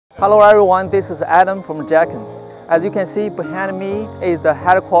Hello everyone, this is Adam from Jekeen. As you can see behind me is the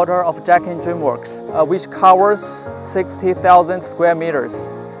headquarters of Jekeen DreamWorks, which covers 60,000 square meters.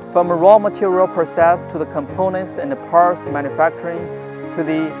 From raw material process to the components and the parts manufacturing to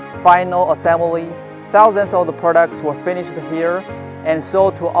the final assembly, thousands of the products were finished here and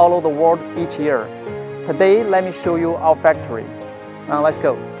sold to all over the world each year. Today, let me show you our factory. Now let's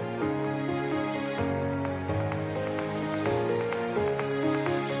go.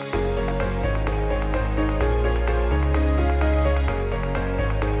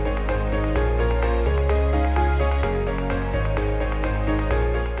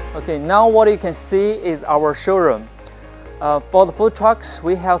 Okay, now what you can see is our showroom. For the food trucks,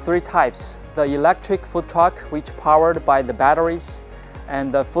 we have three types. The electric food truck, which powered by the batteries,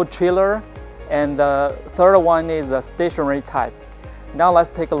 and the food trailer, and the third one is the stationary type. Now let's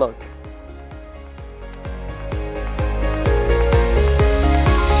take a look.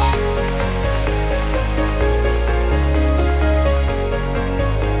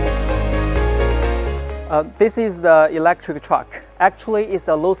 This is the electric truck. Actually, it's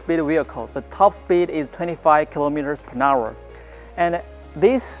a low-speed vehicle. The top speed is 25 kilometers per hour. And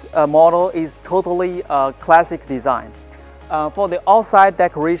this model is totally classic design. For the outside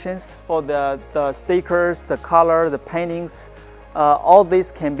decorations, for the stickers, the color, the paintings, all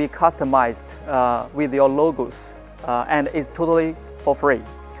this can be customized with your logos, and it's totally for free.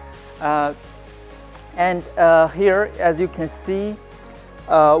 Here, as you can see,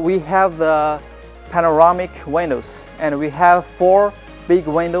 we have the panoramic windows, and we have 4 big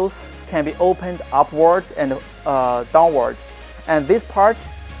windows can be opened upward and downward, and this part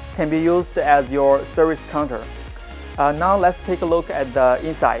can be used as your service counter. Now let's take a look at the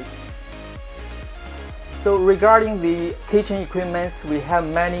inside. So regarding the kitchen equipments, we have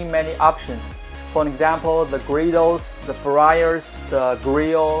many options. For example, the griddles, the fryers, the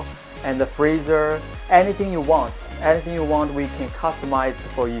grill, and the freezer. Anything you want we can customize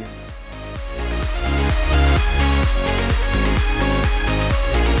for you.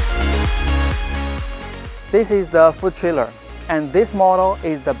 This is the food trailer, and this model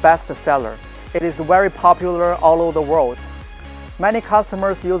is the best seller. It is very popular all over the world. Many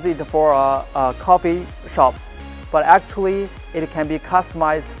customers use it for a coffee shop, but actually it can be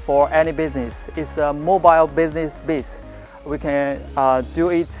customized for any business. It's a mobile business base. We can do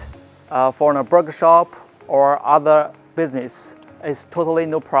it for a burger shop or other business. It's totally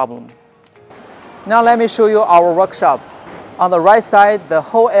no problem. Now let me show you our workshop. On the right side, the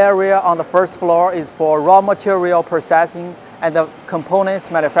whole area on the first floor is for raw material processing and the components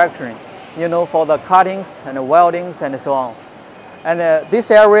manufacturing, for the cuttings and the weldings and so on. And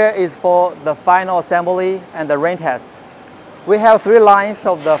this area is for the final assembly and the rain test. We have 3 lines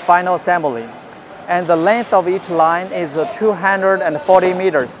of the final assembly, and the length of each line is 240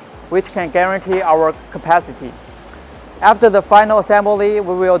 meters, which can guarantee our capacity. After the final assembly,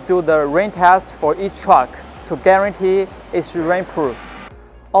 we will do the rain test for each truck to guarantee it's rainproof.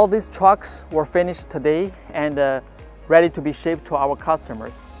 All these trucks were finished today and ready to be shipped to our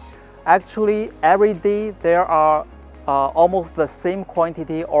customers. Actually, every day there are almost the same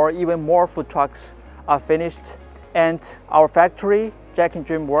quantity or even more food trucks are finished, and our factory, Jekeen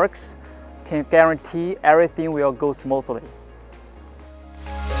DreamWorks, can guarantee everything will go smoothly.